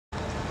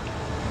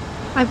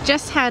I've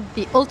just had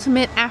the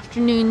ultimate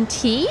afternoon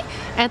tea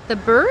at the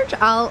Burj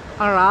Al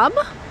Arab,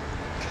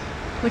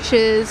 which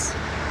is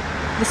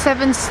the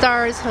 7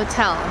 Stars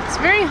Hotel. It's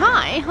very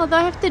high, although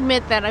I have to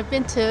admit that I've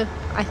been to,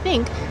 I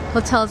think,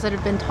 hotels that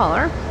have been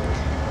taller.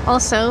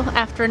 Also,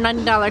 after a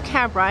 $90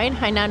 cab ride,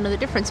 I now know the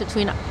difference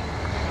between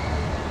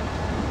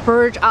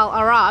Burj Al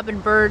Arab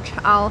and Burj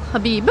Al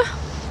Habib.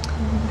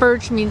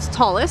 Burj means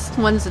tallest.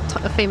 One's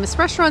a famous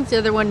restaurant, the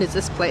other one is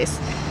this place.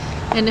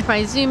 And if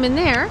I zoom in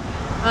there,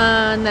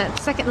 on that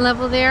second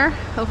level there,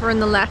 over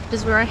on the left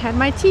is where I had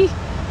my tea,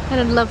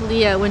 and a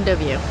lovely window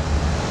view.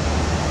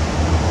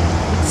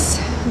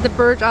 The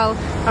Burj Al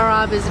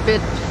Arab is a bit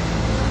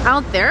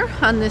out there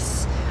on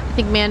this, I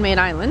think, man-made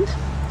island.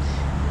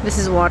 This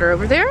is water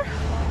over there.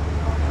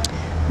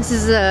 This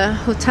is a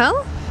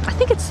hotel. I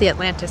think it's the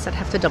Atlantis. I'd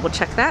have to double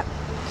check that.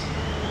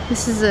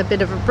 This is a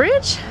bit of a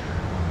bridge.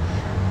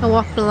 I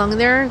walked along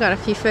there, got a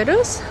few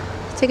photos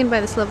taken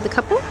by this lovely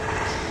couple.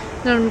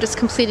 Now I'm just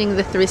completing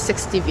the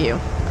 360 view.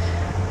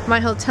 My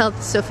hotel,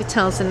 the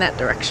Sofitel's, in that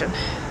direction.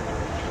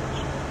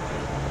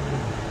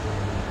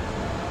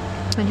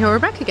 And here we're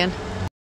back again.